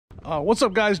What's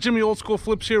up, guys? Jimmy Old School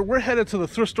Flips here. We're headed to the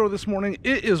thrift store this morning.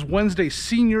 It is Wednesday,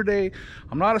 senior day.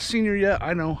 I'm not a senior yet.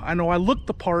 I know I look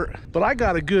the part, but I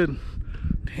got a good,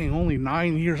 dang, only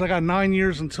 9 years. I got 9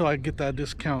 years until I get that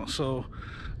discount. So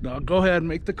go ahead,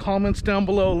 make the comments down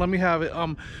below. Let me have it.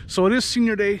 So it is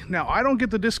senior day. Now, I don't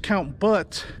get the discount,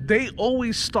 but they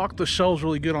always stock the shelves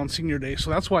really good on senior day. So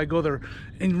that's why I go there.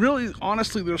 And really,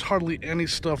 honestly, there's hardly any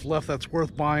stuff left that's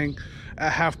worth buying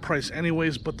at half price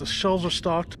anyways, but the shelves are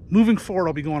stocked. Moving forward,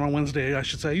 I'll be going on Wednesday, I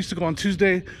should say. I used to go on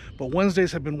Tuesday, but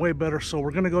Wednesdays have been way better, so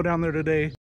we're gonna go down there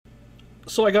today.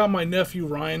 So I got my nephew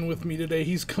Ryan with me today.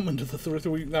 He's coming to the thrift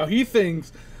week. Now he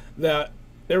thinks that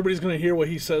everybody's gonna hear what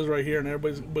he says right here,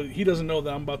 and but he doesn't know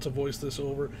that I'm about to voice this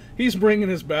over. He's bringing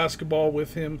his basketball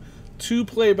with him to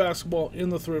play basketball in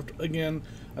the thrift again.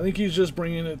 I think he's just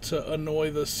bringing it to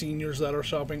annoy the seniors that are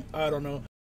shopping. I don't know.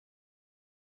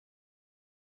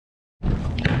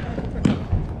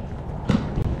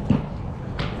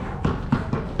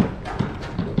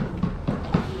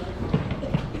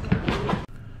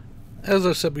 As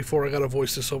I said before, I gotta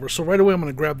voice this over. So right away, I'm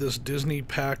gonna grab this Disney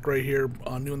pack right here,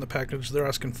 new in the package. They're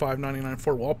asking $5.99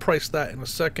 for it. Well, I'll price that in a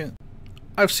second.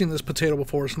 I've seen this potato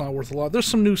before. It's not worth a lot. There's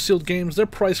some new sealed games. They're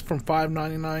priced from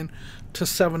 $5.99 to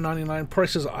 $7.99.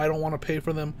 Prices I don't want to pay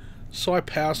for them, so I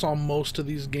pass on most of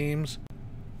these games.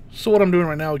 So what I'm doing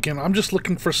right now, again, I'm just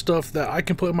looking for stuff that I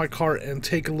can put in my cart and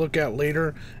take a look at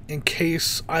later in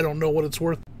case I don't know what it's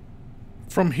worth.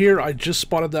 From here, I just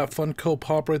spotted that Funko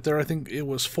Pop right there. I think it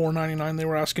was $4.99 they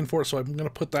were asking for it, so I'm going to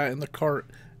put that in the cart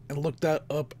and look that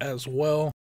up as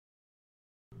well.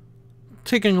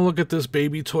 Taking a look at this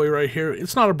baby toy right here.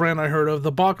 It's not a brand I heard of.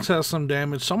 The box has some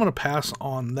damage, so I'm going to pass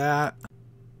on that.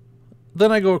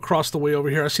 Then I go across the way over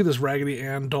here. I see this Raggedy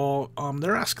Ann doll.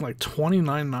 They're asking like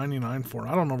 $29.99 for it.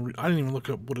 I don't know. I didn't even look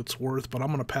up what it's worth, but I'm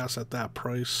going to pass at that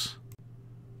price.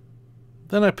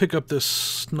 Then I pick up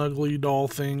this Snuggly doll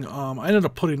thing. I ended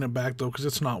up putting it back, though, because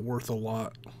it's not worth a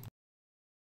lot.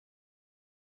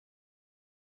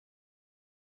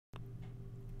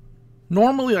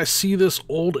 Normally, I see this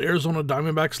old Arizona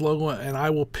Diamondbacks logo, and I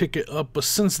will pick it up. But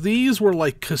since these were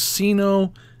like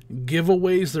casino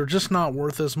giveaways, they're just not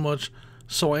worth as much.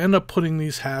 So I end up putting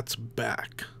these hats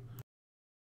back.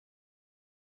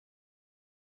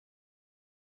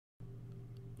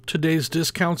 Today's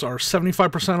discounts are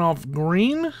 75% off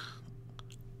green,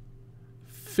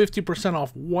 50%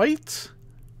 off white,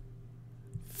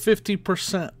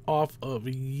 50% off of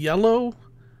yellow,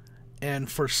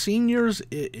 and for seniors,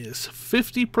 it is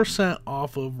 50%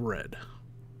 off of red.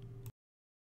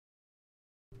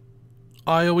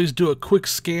 I always do a quick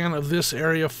scan of this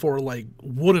area for like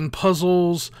wooden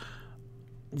puzzles,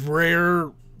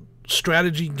 rare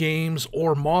strategy games,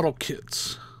 or model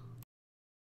kits.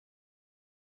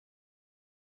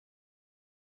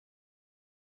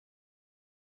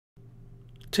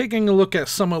 Taking a look at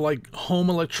some of like home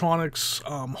electronics,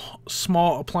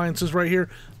 small appliances right here.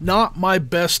 Not my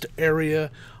best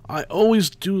area. I always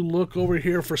do look over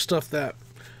here for stuff that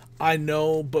I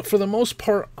know, but for the most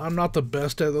part, I'm not the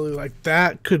best at it. Like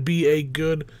that could be a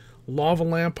good lava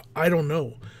lamp. I don't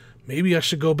know. Maybe I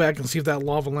should go back and see if that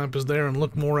lava lamp is there and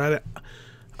look more at it.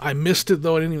 I missed it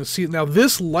though. I didn't even see it. Now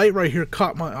this light right here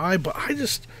caught my eye, but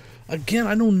again,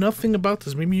 I know nothing about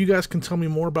this. Maybe you guys can tell me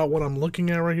more about what I'm looking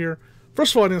at right here.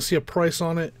 First of all, I didn't see a price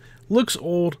on it. Looks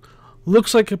old.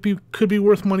 Looks like it could be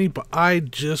worth money, but I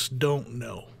just don't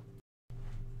know.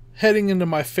 Heading into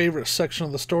my favorite section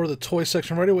of the store, the toy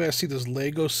section, right away I see this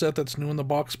Lego set that's new in the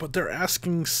box, but they're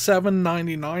asking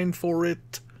 $7.99 for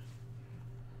it.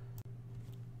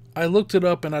 I looked it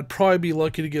up, and I'd probably be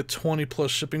lucky to get 20 plus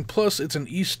shipping. Plus, it's an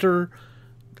Easter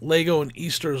Lego, and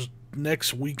Easter's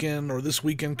next weekend, or this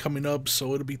weekend coming up,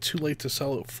 so it'll be too late to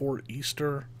sell it for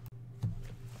Easter.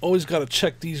 Always got to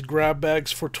check these grab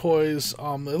bags for toys.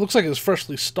 It looks like it's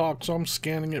freshly stocked, so I'm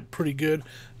scanning it pretty good.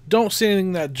 Don't see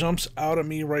anything that jumps out at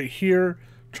me right here.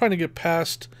 Trying to get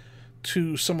past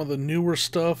to some of the newer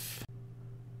stuff.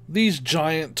 These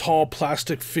giant, tall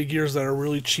plastic figures that are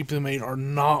really cheaply made are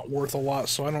not worth a lot,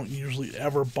 so I don't usually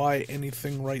ever buy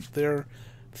anything right there.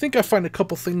 I think I find a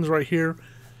couple things right here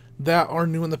that are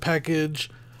new in the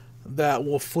package that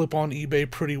will flip on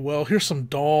eBay pretty well. Here's some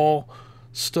doll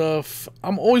stuff.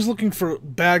 I'm always looking for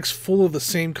bags full of the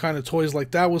same kind of toys.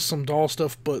 Like that was some doll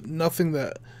stuff, but nothing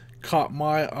that caught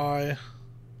my eye.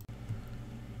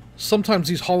 Sometimes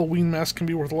these Halloween masks can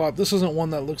be worth a lot. This isn't one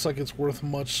that looks like it's worth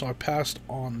much, so I passed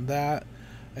on that.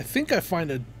 I think I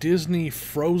find a Disney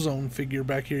Frozone figure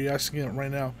back here. Yeah, I see it right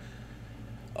now.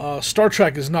 Star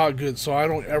Trek is not good, so I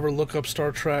don't ever look up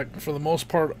Star Trek. For the most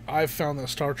part, I've found that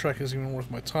Star Trek isn't even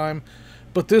worth my time.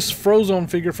 But this Frozone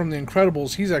figure from The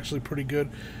Incredibles, he's actually pretty good.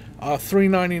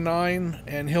 $3.99,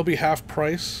 and he'll be half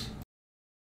price.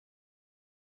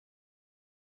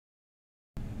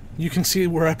 You can see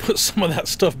where I put some of that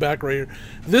stuff back right here.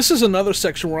 This is another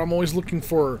section where I'm always looking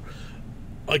for,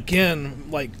 again,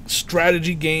 like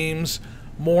strategy games,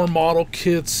 more model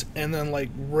kits, and then like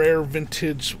rare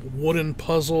vintage wooden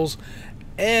puzzles.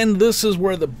 And this is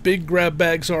where the big grab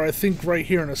bags are. I think right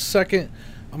here in a second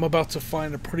I'm about to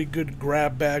find a pretty good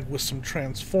grab bag with some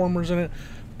Transformers in it.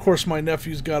 Of course, my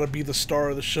nephew's got to be the star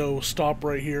of the show. Stop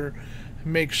right here,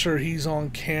 make sure he's on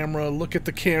camera, look at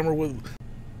the camera with...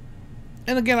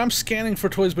 And again, I'm scanning for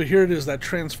toys, but here it is, that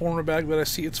Transformer bag that I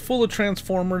see. It's full of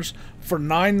Transformers for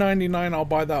 $9.99. I'll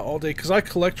buy that all day because I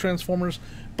collect Transformers,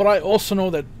 but I also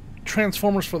know that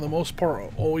Transformers, for the most part, are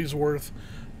always worth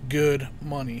good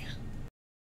money.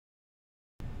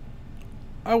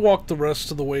 I walked the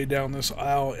rest of the way down this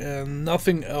aisle, and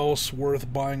nothing else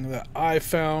worth buying that I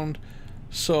found,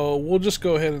 so we'll just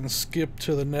go ahead and skip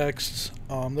to the next.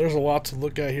 There's a lot to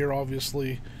look at here,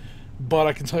 obviously, but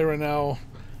I can tell you right now,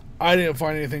 I didn't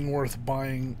find anything worth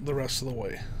buying the rest of the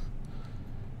way.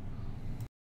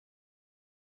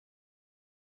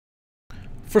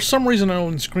 For some reason I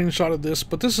only screenshotted this,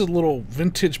 but this is a little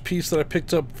vintage piece that I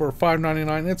picked up for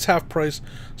 $5.99. It's half price,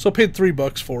 so I paid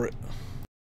 $3 for it.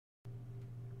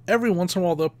 Every once in a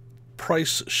while the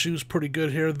price shoes pretty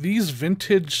good here. These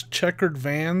vintage checkered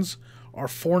Vans are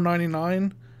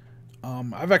 $4.99.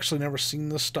 I've actually never seen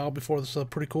this style before. This is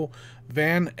pretty cool.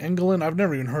 Van Engelen, I've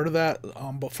never even heard of that.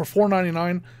 But for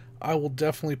 $4.99, I will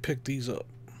definitely pick these up.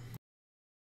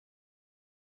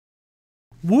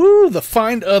 Woo! The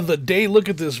find of the day. Look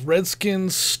at this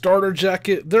Redskins starter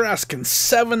jacket. They're asking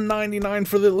 $7.99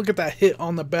 for this. Look at that hit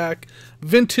on the back.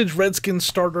 Vintage Redskins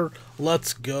starter.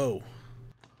 Let's go.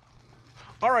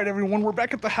 Alright everyone, we're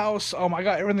back at the house. I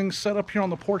got everything set up here on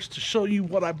the porch to show you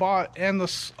what I bought and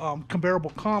the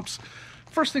comparable comps.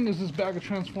 First thing is this bag of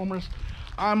Transformers.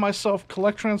 I myself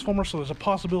collect Transformers, so there's a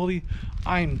possibility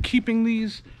I'm keeping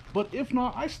these. But if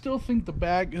not, I still think the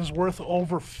bag is worth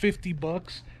over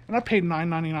 $50. And I paid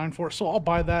 $9.99 for it, so I'll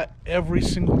buy that every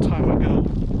single time I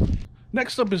go.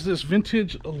 Next up is this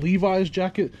vintage Levi's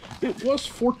jacket. It was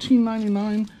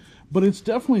 $14.99. But it's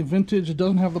definitely vintage. It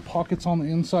doesn't have the pockets on the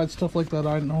inside, stuff like that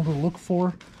I know to look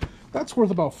for. That's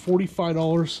worth about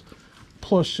 $45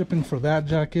 plus shipping for that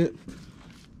jacket.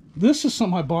 This is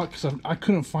something I bought because I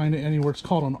couldn't find it anywhere. It's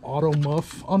called an Auto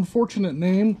Muff. Unfortunate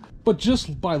name, but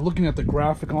just by looking at the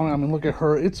graphic on it, I mean, look at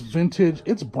her. It's vintage.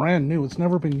 It's brand new. It's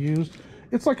never been used.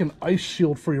 It's like an ice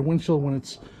shield for your windshield when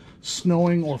it's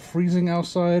snowing or freezing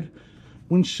outside.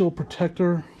 Windshield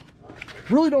protector.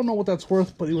 Really don't know what that's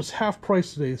worth, but it was half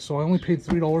price today, so I only paid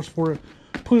 $3 for it.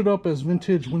 Put it up as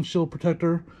vintage windshield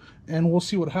protector, and we'll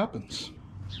see what happens.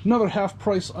 Another half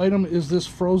price item is this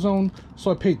Frozone,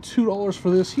 so I paid $2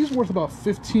 for this. He's worth about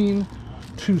 $15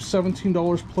 to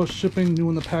 $17 plus shipping, new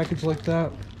in the package like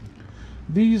that.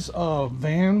 These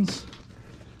Vans,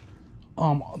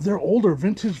 they're older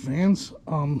vintage Vans.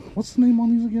 What's the name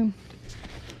on these again?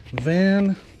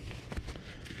 Van,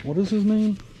 what is his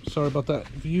name? Sorry about that.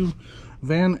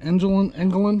 Van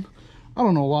Engelen. I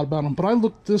don't know a lot about them, but I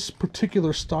looked this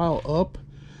particular style up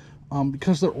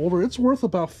because they're older. It's worth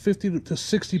about $50 to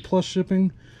 $60 plus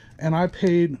shipping, and I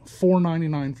paid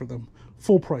 $4.99 for them.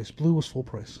 Full price. Blue was full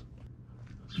price.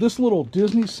 This little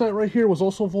Disney set right here was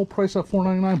also full price at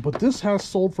 $4.99, but this has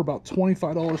sold for about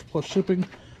 $25 plus shipping,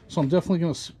 so I'm definitely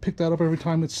going to pick that up every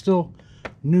time. It's still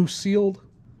new sealed.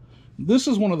 This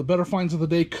is one of the better finds of the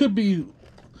day. Could be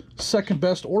second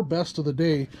best or best of the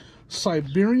day.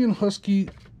 Siberian Husky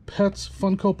Pets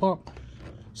Funko Pop.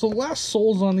 So the last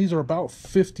solds on these are about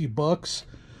 $50,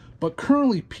 but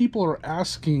currently people are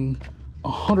asking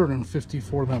 $150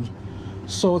 for them.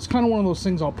 So it's kind of one of those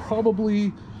things. I'll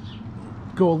probably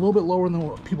go a little bit lower than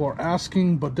what people are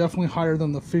asking, but definitely higher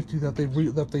than the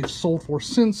 $50 that they've sold for,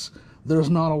 since there's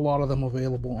not a lot of them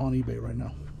available on eBay right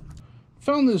now.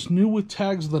 Found this new with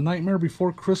tags, the Nightmare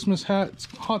Before Christmas hat. It's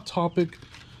Hot Topic.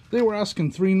 They were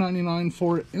asking $3.99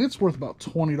 for it, and it's worth about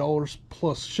 $20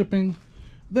 plus shipping.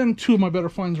 Then two of my better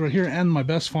finds right here, and my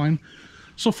best find.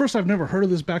 So first, I've never heard of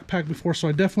this backpack before, so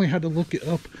I definitely had to look it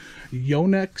up.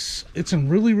 Yonex. It's in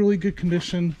really, really good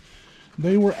condition.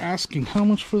 They were asking how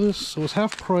much for this? So it's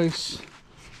half price.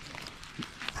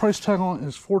 Price tag on it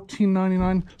is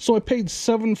 $14.99. So I paid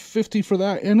 $7.50 for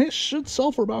that, and it should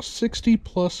sell for about $60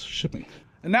 plus shipping.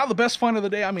 And now the best find of the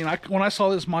day. I mean, when I saw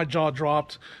this, my jaw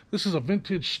dropped. This is a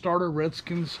vintage starter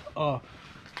Redskins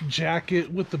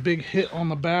jacket with the big hit on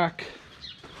the back,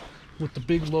 with the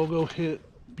big logo hit.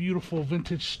 Beautiful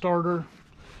vintage starter.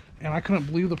 And I couldn't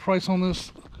believe the price on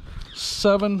this.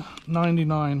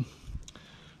 $7.99.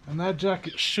 And that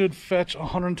jacket should fetch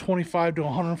 $125 to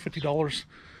 $150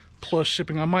 plus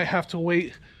shipping. I might have to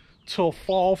wait till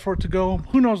fall for it to go.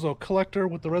 Who knows though, collector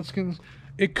with the Redskins,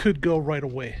 it could go right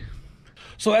away.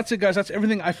 So that's it, guys. That's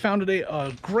everything I found today.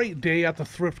 A great day at the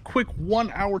thrift. Quick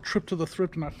 1 hour trip to the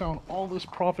thrift, and I found all this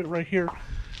profit right here.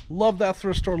 Love that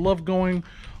thrift store. Love going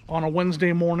on a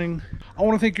Wednesday morning. I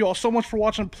want to thank you all so much for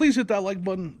watching. Please hit that like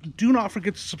button. Do not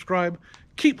forget to subscribe.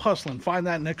 Keep hustling. Find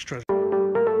that next treasure.